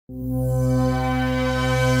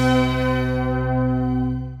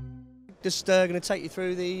Just going to take you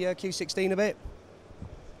through the Q-16 a bit.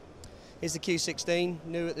 Here's the Q-16,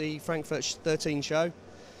 new at the Frankfurt 13 show.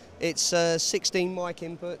 It's 16 mic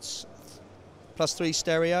inputs, plus 3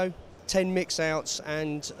 stereo, 10 mix outs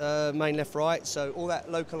and main left right, so all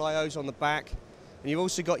that local I/Os on the back. And you've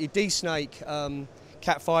also got your D-Snake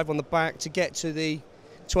Cat 5 on the back to get to the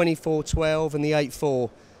 2412 and the 8.4,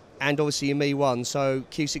 and obviously your Mi 1, so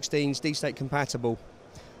Q-16's D-Snake compatible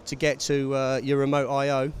to get to your remote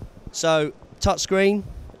I/O. So touchscreen,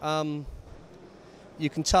 you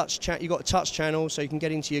can touch. You've got a touch channel, so you can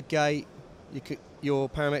get into your gate, your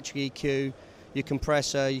parametric EQ, your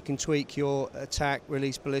compressor. You can tweak your attack,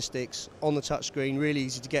 release, ballistics on the touchscreen. Really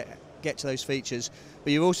easy to get to those features.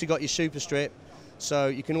 But you've also got your super strip, so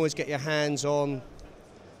you can always get your hands on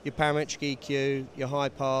your parametric EQ, your high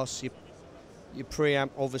pass, your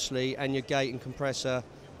preamp obviously, and your gate and compressor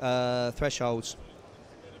thresholds.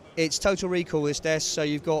 It's total recall, this desk, so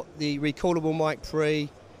you've got the recallable mic pre,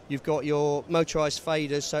 you've got your motorized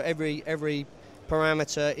faders, so every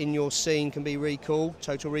parameter in your scene can be recalled,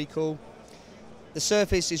 total recall. The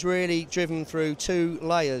surface is really driven through 2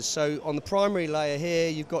 layers, so on the primary layer here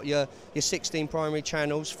you've got your 16 primary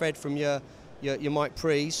channels fed from your mic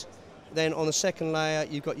pre's. Then on the second layer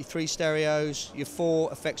you've got your 3 stereos, your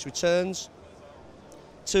 4 effects returns,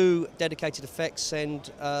 2 dedicated effects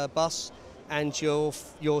send bus, and your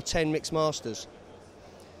 10 mix masters.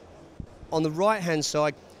 On the right hand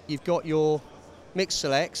side you've got your mix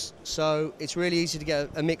selects, so it's really easy to get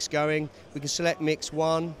a mix going. We can select mix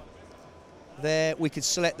 1 there, we could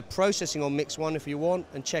select the processing on mix 1 if you want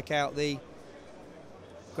and check out the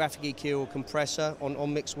graphic EQ or compressor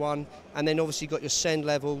on mix 1, and then obviously you've got your send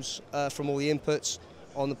levels from all the inputs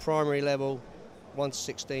on the primary level 1 to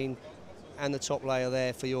 16, and the top layer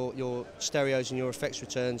there for your stereos and your effects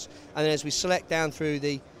returns. And then as we select down through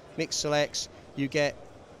the mix selects, you get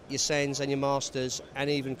your sends and your masters, and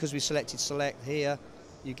even because we selected select here,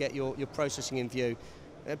 you get your processing in view.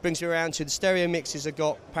 It brings me around to the stereo mixes have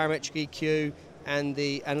got parametric EQ,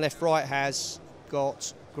 and left right has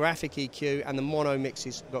got graphic EQ, and the mono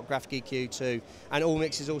mixes got graphic EQ too. And all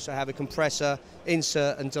mixes also have a compressor,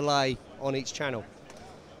 insert and delay on each channel.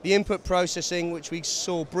 The input processing, which we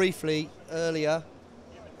saw briefly earlier,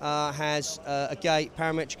 has a gate,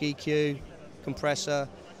 parametric EQ, compressor,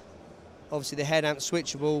 obviously the head amp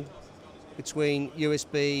switchable between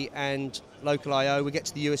USB and local I/O. We'll get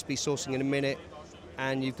to the USB sourcing in a minute,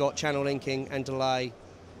 and you've got channel linking and delay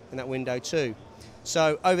in that window too.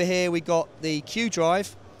 So over here we've got the Q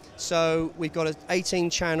drive, so we've got an 18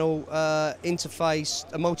 channel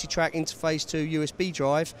interface, a multi-track interface to USB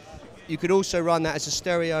drive. You could also run that as a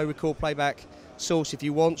stereo record playback source if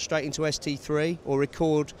you want, straight into ST3, or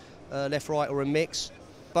record left, right, or a mix.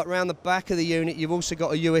 But around the back of the unit you've also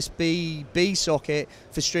got a USB-B socket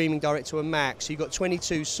for streaming direct to a Mac. So you've got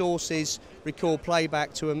 22 sources, record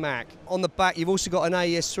playback to a Mac. On the back you've also got an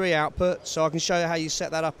AES3 output, so I can show you how you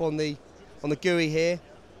set that up on the GUI here.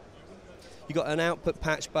 You've got an output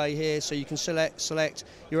patch bay here, so you can select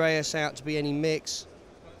your AES out to be any mix.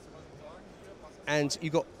 And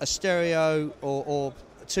you've got a stereo or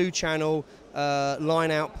 2-channel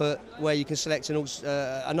line output where you can select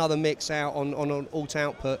another mix out on an alt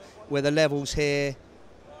output, where the level's here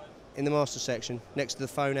in the master section next to the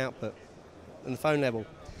phone output and the phone level.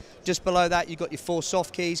 Just below that you've got your 4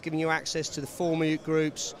 soft keys giving you access to the 4 mute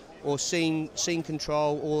groups or scene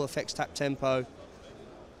control or effects tap tempo.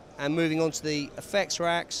 And moving on to the effects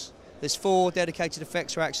racks, there's 4 dedicated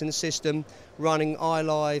effects racks in the system running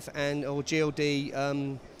iLive or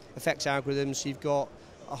GLD effects algorithms. You've got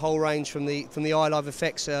a whole range from the iLive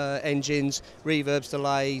effects engines, reverbs,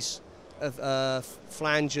 delays,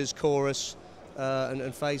 flanges, chorus, and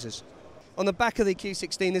phasers. On the back of the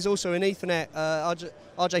Q-16 there's also an Ethernet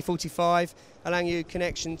RJ45 allowing you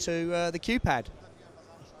connection to the Q-pad,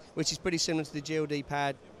 which is pretty similar to the GLD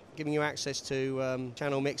pad, giving you access to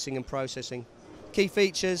channel mixing and processing. Key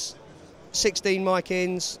features: 16 mic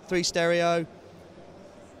ins, 3 stereo,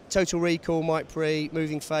 total recall, mic pre,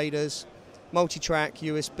 moving faders, multi-track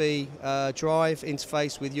USB drive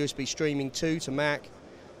interface with USB streaming 2 to Mac,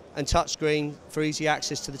 and touchscreen for easy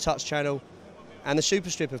access to the touch channel, and the super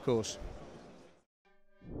strip of course.